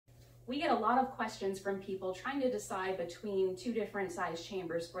We get a lot of questions from people trying to decide between two different size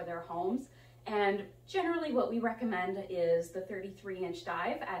chambers for their homes. And generally what we recommend is the 33-inch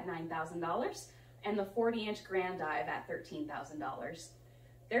dive at $9,000 and the 40-inch grand dive at $13,000.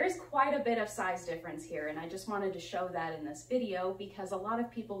 There is quite a bit of size difference here, and I just wanted to show that in this video because a lot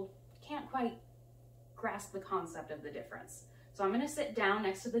of people can't quite grasp the concept of the difference. So I'm going to sit down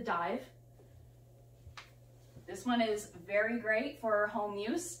next to the dive. This one is very great for home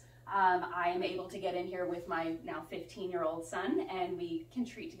use. I am able to get in here with my now 15-year-old son, and we can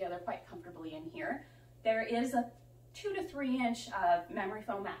treat together quite comfortably in here. There is a 2 to 3 inch memory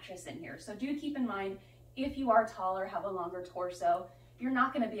foam mattress in here. So do keep in mind, if you are taller, have a longer torso, you're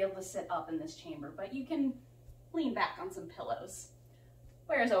not going to be able to sit up in this chamber, but you can lean back on some pillows.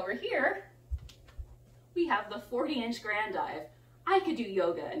 Whereas over here, we have the 40-inch grand dive. I could do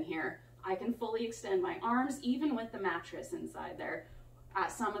yoga in here. I can fully extend my arms, even with the mattress inside there. At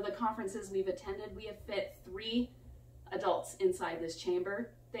some of the conferences we've attended, we have fit 3 adults inside this chamber.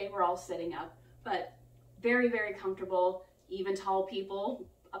 They were all sitting up, but very, very comfortable. Even tall people,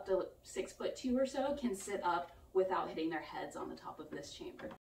 up to 6'2" or so, can sit up without hitting their heads on the top of this chamber.